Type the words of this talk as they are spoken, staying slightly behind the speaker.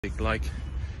like,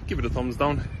 give it a thumbs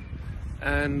down,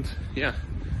 and yeah,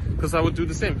 because I would do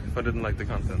the same if I didn't like the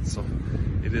content. So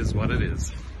it is what it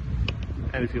is.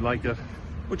 And if you like it,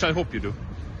 which I hope you do,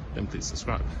 then please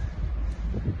subscribe.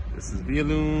 This is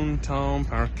Vialoon Town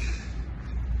Park.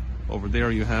 Over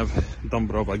there you have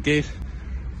Dumbrova Gate,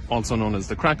 also known as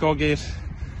the Krakow Gate.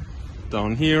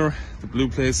 Down here, the blue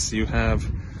place, you have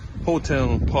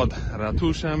Hotel Pod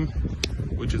Ratuszem,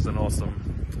 which is an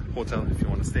awesome hotel if you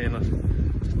want to stay in it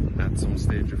at some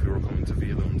stage if you were coming to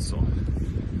Vialoon. So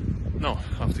now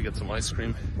I have to get some ice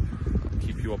cream,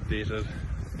 keep you updated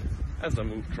as I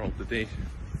move throughout the day,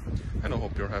 and I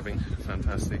hope you're having a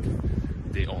fantastic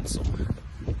day also.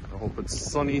 I hope it's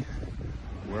sunny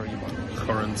where you are.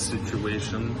 Current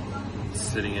situation,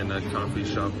 sitting in a coffee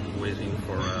shop waiting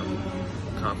for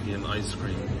coffee and ice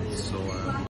cream. So